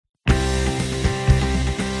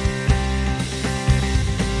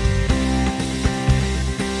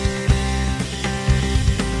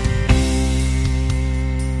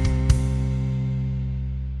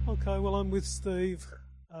with Steve.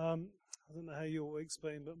 I don't know how your week's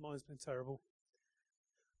been, but mine's been terrible.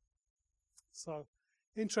 So,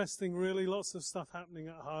 interesting really, lots of stuff happening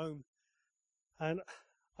at home. And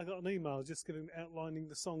I got an email just outlining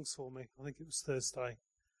the songs for me. I think it was Thursday.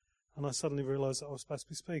 And I suddenly realised that I was supposed to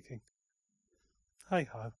be speaking. Hey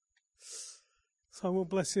ho. So, well,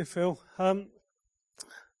 bless you, Phil. So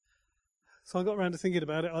I got around to thinking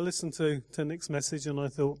about it. I listened to Nick's message and I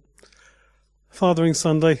thought, Fathering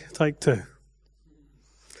Sunday, take 2.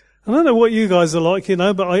 I don't know what you guys are like,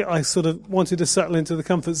 but I sort of wanted to settle into the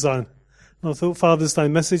comfort zone. And I thought Father's Day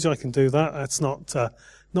message, I can do that. That's not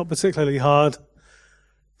particularly hard.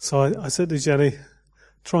 So I said to Jenny,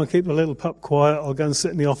 try and keep the little pup quiet. I'll go and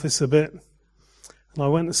sit in the office a bit. And I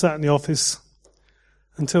went and sat in the office.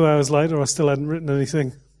 And 2 hours later, I still hadn't written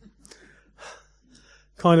anything.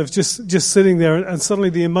 Kind of just sitting there, and suddenly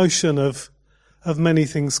the emotion of many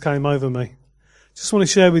things came over me. Just want to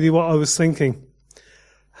share with you what I was thinking.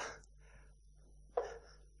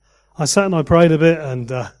 I sat and I prayed a bit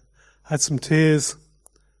and had some tears,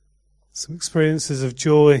 some experiences of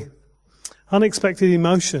joy, unexpected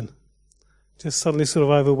emotion. Just suddenly sort of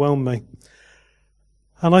overwhelmed me.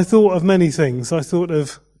 And I thought of many things. I thought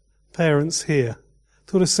of parents here.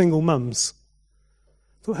 I thought of single mums.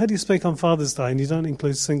 I thought, how do you speak on Father's Day and you don't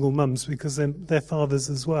include single mums because they're fathers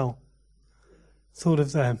as well? Thought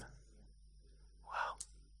of them. Wow.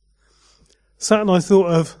 Sat and I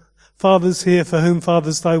thought of fathers here for whom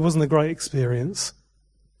Father's Day wasn't a great experience.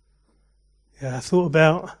 Yeah, I thought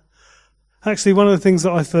about, actually one of the things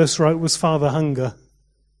that I first wrote was father hunger.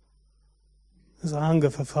 There's a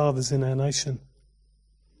hunger for fathers in our nation.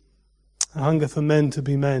 A hunger for men to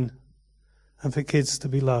be men and for kids to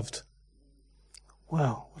be loved.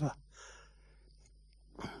 Wow.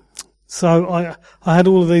 So I had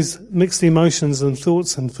all of these mixed emotions and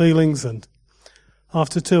thoughts and feelings, and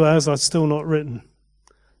after 2 hours I'd still not written.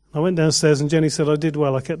 I went downstairs and Jenny said I did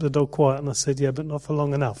well, I kept the dog quiet, and I said yeah, but not for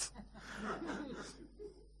long enough.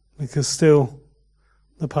 Because still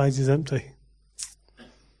the page is empty.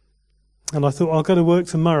 And I thought I'll go to work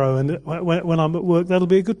tomorrow, and when I'm at work that'll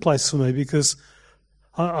be a good place for me because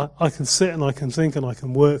I can sit and I can think and I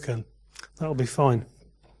can work, and that'll be fine.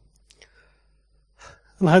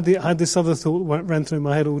 And I had this other thought that ran through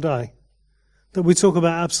my head all day. That we talk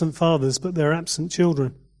about absent fathers, but they're absent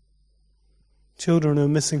children. Children who are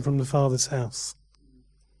missing from the Father's house.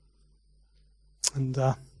 And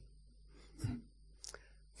found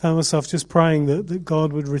myself just praying that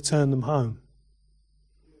God would return them home.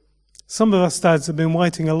 Some of us dads have been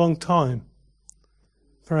waiting a long time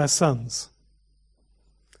for our sons.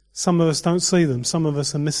 Some of us don't see them. Some of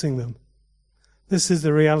us are missing them. This is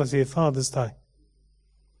the reality of Father's Day.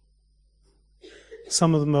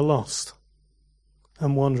 Some of them are lost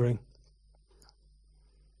and wandering.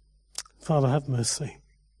 Father, have mercy.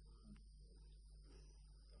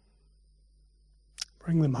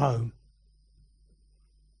 Bring them home.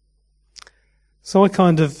 So I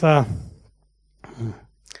kind of...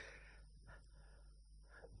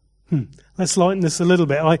 let's lighten this a little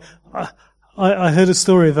bit. I heard a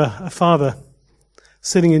story of a father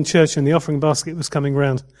sitting in church and the offering basket was coming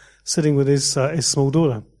round, sitting with his small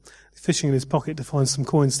daughter, fishing in his pocket to find some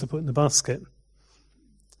coins to put in the basket.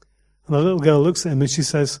 And the little girl looks at him and she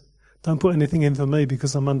says, don't put anything in for me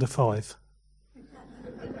because I'm under 5.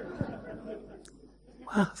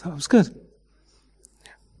 Wow, that was good.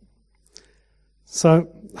 So,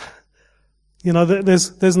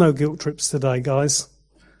 there's no guilt trips today, guys.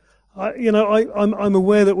 I'm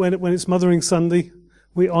aware that when it's Mothering Sunday,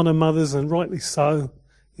 we honour mothers, and rightly so.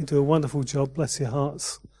 You do a wonderful job, bless your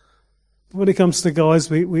hearts. But when it comes to guys,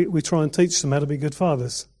 we try and teach them how to be good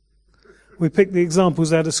fathers. We pick the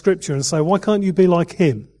examples out of Scripture and say, why can't you be like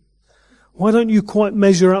him? Why don't you quite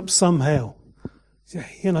measure up somehow?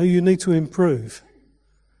 You need to improve.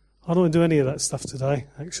 I don't want to do any of that stuff today,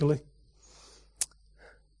 actually.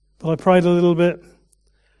 But I prayed a little bit,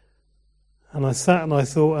 and I sat and I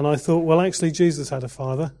thought, well, actually, Jesus had a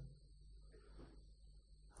father.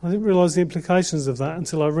 I didn't realise the implications of that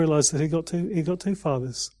until I realised that he got two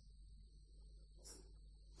fathers.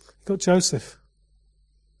 He got Joseph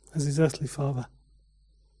as his earthly father.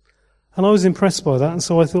 And I was impressed by that, and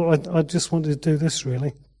so I thought I just wanted to do this,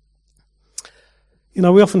 really.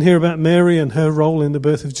 We often hear about Mary and her role in the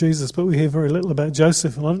birth of Jesus, but we hear very little about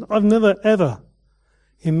Joseph, and I've never, ever,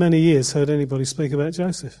 in many years, heard anybody speak about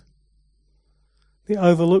Joseph. The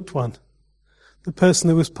overlooked one, the person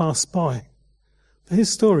who was passed by. But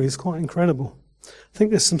his story is quite incredible. I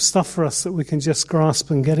think there's some stuff for us that we can just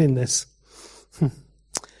grasp and get in this.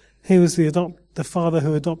 He was the father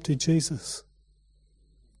who adopted Jesus.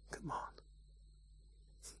 Come on.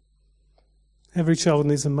 Every child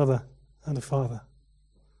needs a mother and a father.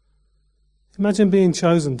 Imagine being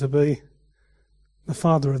chosen to be the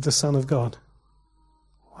father of the Son of God.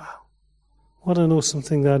 Wow. What an awesome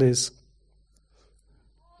thing that is.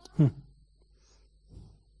 I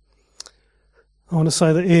want to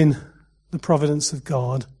say that in the providence of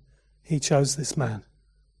God, he chose this man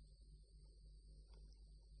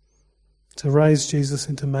to raise Jesus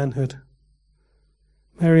into manhood.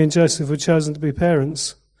 Mary and Joseph were chosen to be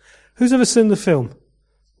parents. Who's ever seen the film,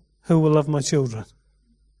 Who Will Love My Children?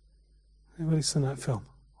 Anybody seen that film?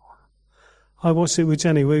 I watched it with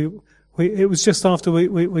Jenny. It was just after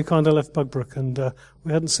we kind of left Bugbrook, and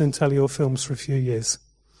we hadn't seen telly or films for a few years.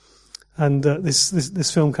 And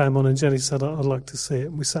this film came on, and Jenny said, I'd like to see it.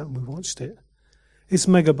 And we sat and we watched it. It's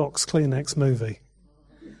mega box kleenex movie.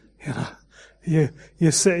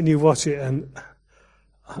 You sit and you watch it, and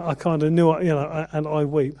I kind of knew, and I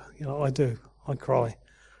weep. I do. I cry.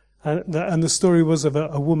 And the story was of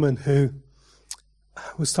a woman who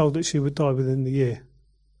was told that she would die within the year.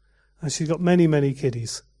 And she got many, many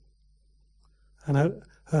kiddies. And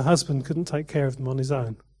her husband couldn't take care of them on his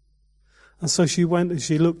own. And so she went and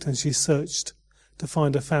she looked and she searched to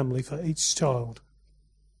find a family for each child.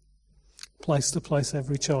 Place to place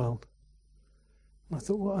every child. And I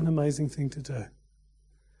thought, what an amazing thing to do. And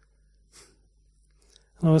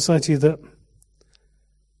I want to say to you that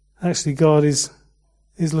actually God is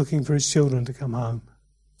looking for his children to come home.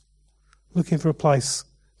 Looking for a place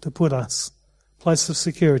to put us. A place of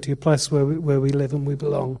security, a place where we live and we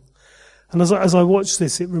belong. And as I watched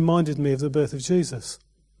this, it reminded me of the birth of Jesus.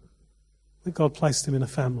 That God placed him in a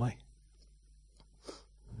family.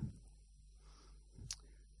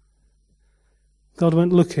 God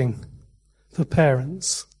went looking for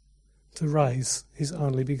parents to raise his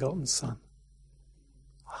only begotten son.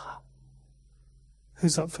 Wow.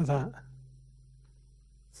 Who's up for that?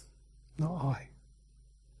 Not I.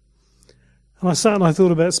 And I sat and I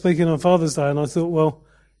thought about speaking on Father's Day, and I thought, well,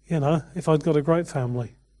 if I'd got a great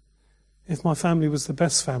family, if my family was the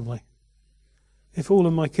best family, if all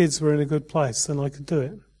of my kids were in a good place, then I could do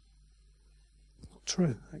it. Not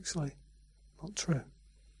true, actually. Not true.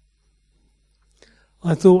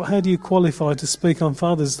 I thought, how do you qualify to speak on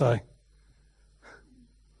Father's Day?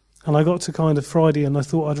 And I got to kind of Friday and I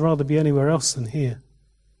thought I'd rather be anywhere else than here.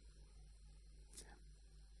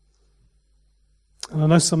 And I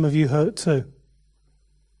know some of you hurt too.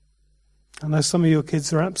 I know some of your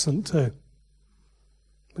kids are absent too.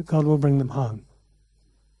 But God will bring them home.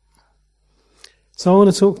 So I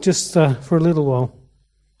want to talk just for a little while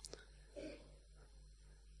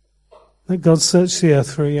that God searched the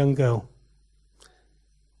earth for a young girl.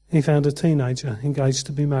 He found a teenager engaged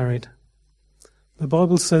to be married. The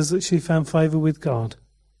Bible says that she found favour with God.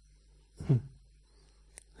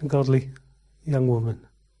 A godly young woman.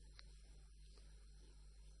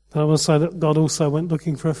 But I want to say that God also went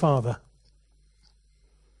looking for a father.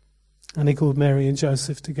 And he called Mary and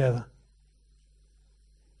Joseph together.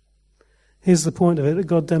 Here's the point of it, that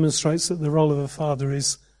God demonstrates that the role of a father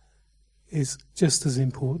is just as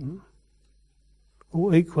important,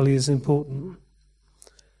 or equally as important.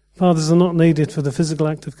 Fathers are not needed for the physical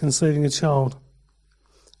act of conceiving a child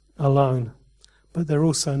alone, but they're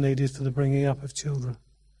also needed for the bringing up of children.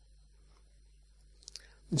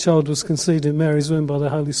 The child was conceived in Mary's womb by the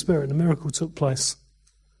Holy Spirit, and a miracle took place.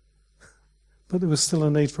 But there was still a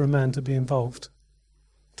need for a man to be involved,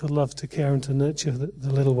 to love, to care and to nurture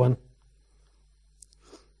the little one.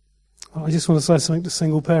 I just want to say something to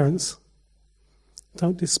single parents.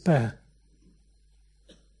 Don't despair.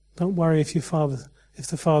 Don't worry if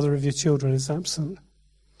the father of your children is absent.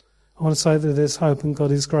 I want to say that there's hope and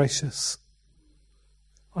God is gracious.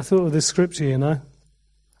 I thought of this scripture,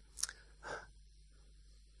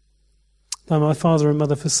 Though my father and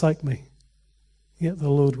mother forsake me, yet the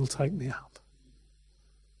Lord will take me up.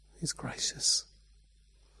 He's gracious.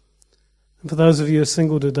 And for those of you who are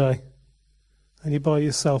single today, and you're by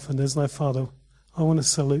yourself and there's no father, I want to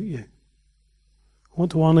salute you. I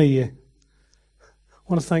want to honour you. I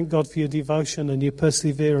want to thank God for your devotion and your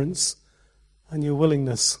perseverance and your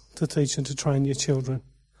willingness to teach and to train your children.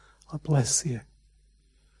 I bless you.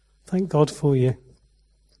 Thank God for you.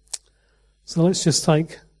 So let's just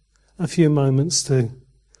take a few moments to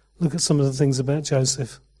look at some of the things about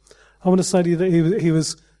Joseph. I want to say to you that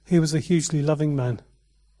he was a hugely loving man.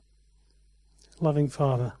 Loving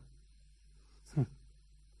father. I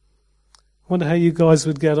wonder how you guys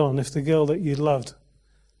would get on if the girl that you loved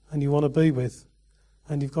and you want to be with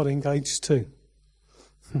and you've got engaged to.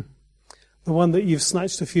 The one that you've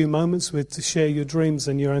snatched a few moments with to share your dreams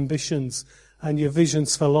and your ambitions and your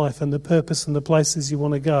visions for life and the purpose and the places you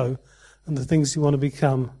want to go and the things you want to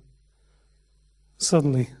become.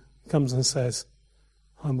 suddenly comes and says,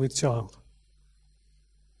 I'm with child.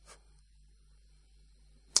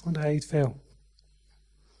 I wonder how you'd feel.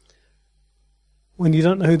 When you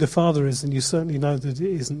don't know who the Father is, and you certainly know that it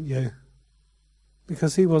isn't you,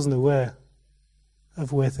 because he wasn't aware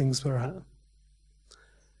of where things were at.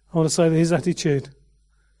 I want to say that his attitude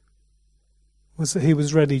was that he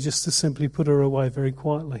was ready just to simply put her away very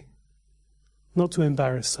quietly, not to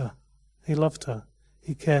embarrass her. He loved her.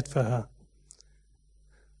 He cared for her.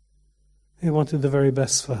 He wanted the very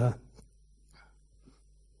best for her.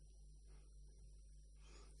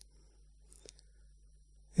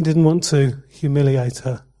 He didn't want to humiliate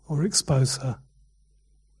her or expose her,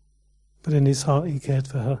 but in his heart he cared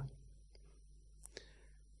for her.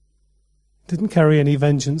 Didn't carry any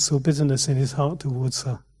vengeance or bitterness in his heart towards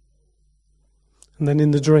her. And then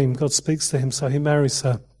in the dream, God speaks to him, so he marries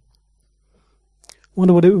her.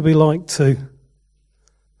 Wonder what it would be like to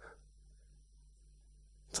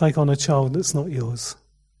take on a child that's not yours,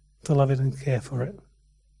 to love it and care for it.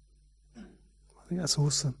 I think that's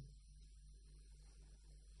awesome.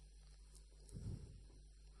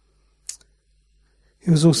 He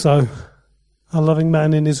was also a loving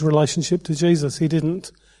man in his relationship to Jesus. He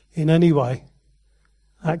didn't in any way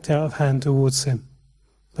act out of hand towards him,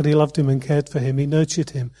 but he loved him and cared for him. He nurtured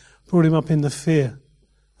him, brought him up in the fear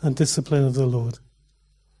and discipline of the Lord.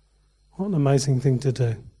 What an amazing thing to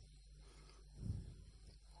do.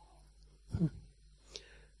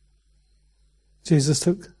 Jesus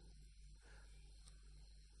took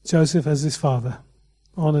Joseph as his father,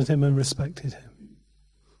 honoured him and respected him,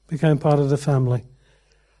 became part of the family.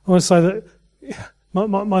 I want to say that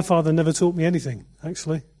my father never taught me anything,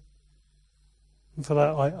 actually. And for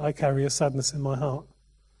that I carry a sadness in my heart.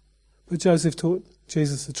 But Joseph taught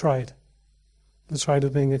Jesus the trade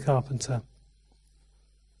of being a carpenter.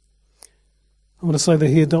 I want to say that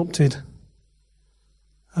he adopted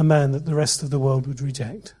a man that the rest of the world would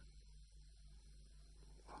reject.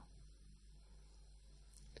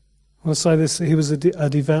 I want to say this, he was a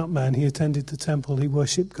devout man. He attended the temple, he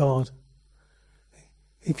worshipped God.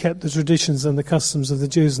 He kept the traditions and the customs of the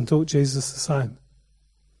Jews and taught Jesus the same.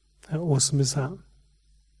 How awesome is that?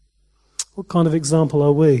 What kind of example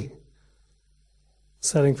are we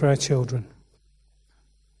setting for our children?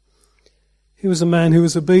 He was a man who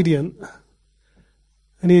was obedient.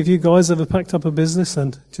 Any of you guys ever packed up a business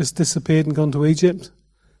and just disappeared and gone to Egypt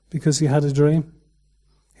because you had a dream?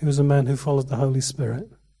 He was a man who followed the Holy Spirit.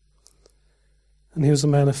 And he was a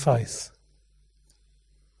man of faith.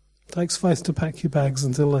 It takes faith to pack your bags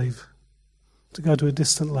and to leave, to go to a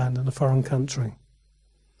distant land and a foreign country.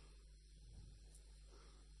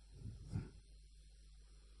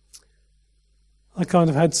 I kind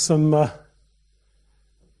of had some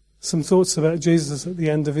thoughts about Jesus at the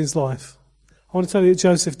end of his life. I want to tell you that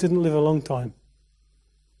Joseph didn't live a long time.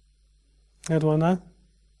 How do I know?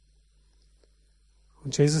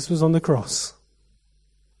 Well, Jesus was on the cross.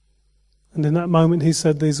 And in that moment he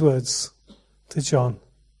said these words to John,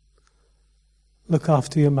 look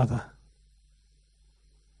after your mother.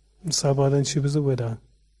 And so by then she was a widow.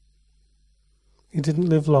 He didn't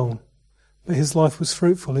live long, but his life was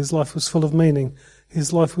fruitful, his life was full of meaning,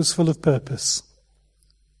 his life was full of purpose.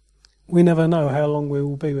 We never know how long we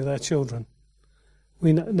will be with our children.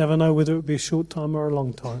 We never know whether it will be a short time or a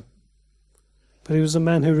long time. But he was a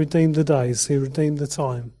man who redeemed the days, he redeemed the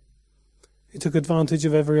time. He took advantage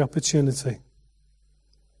of every opportunity.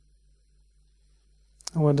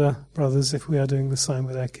 I wonder, brothers, if we are doing the same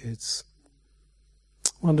with our kids.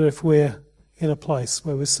 I wonder if we're in a place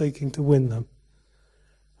where we're seeking to win them.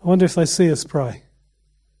 I wonder if they see us pray.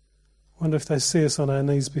 I wonder if they see us on our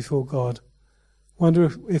knees before God. I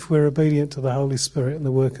wonder if we're obedient to the Holy Spirit and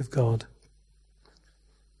the work of God.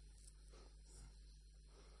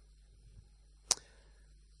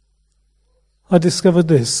 I discovered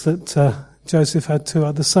this, that Joseph had two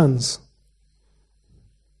other sons,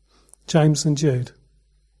 James and Jude,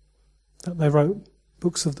 that they wrote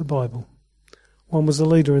books of the Bible. One was a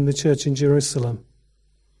leader in the church in Jerusalem.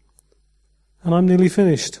 And I'm nearly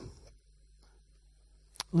finished.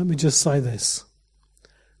 Let me just say this.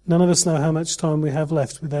 None of us know how much time we have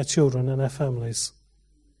left with our children and our families.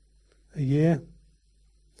 A year?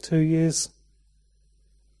 2 years?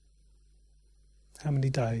 How many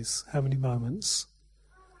days? How many moments?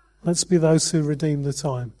 Let's be those who redeem the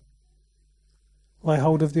time. Lay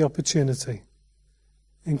hold of the opportunity.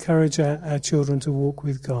 Encourage our children to walk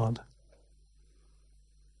with God.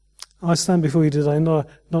 I stand before you today not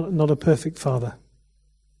a perfect father.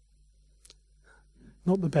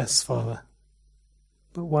 Not the best father.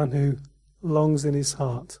 But one who longs in his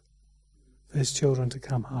heart for his children to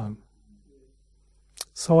come home.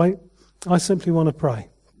 So I I simply want to pray.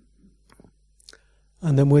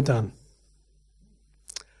 And then we're done.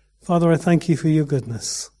 Father, I thank you for your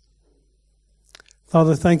goodness.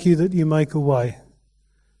 Father, thank you that you make a way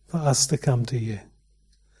for us to come to you.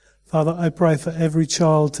 Father, I pray for every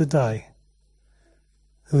child today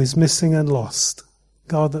who is missing and lost.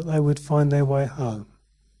 God, that they would find their way home.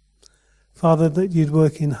 Father, that you'd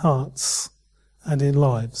work in hearts and in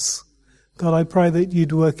lives. God, I pray that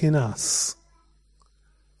you'd work in us.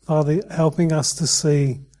 Father, helping us to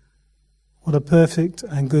see what a perfect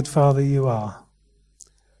and good Father you are.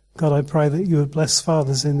 God, I pray that you would bless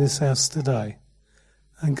fathers in this house today.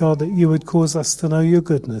 And God, that you would cause us to know your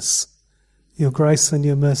goodness, your grace and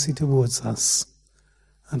your mercy towards us.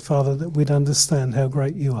 And Father, that we'd understand how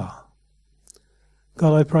great you are.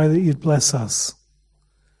 God, I pray that you'd bless us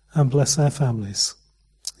and bless our families.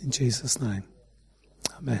 In Jesus' name.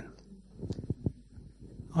 Amen.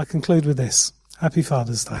 I conclude with this. Happy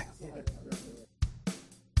Father's Day.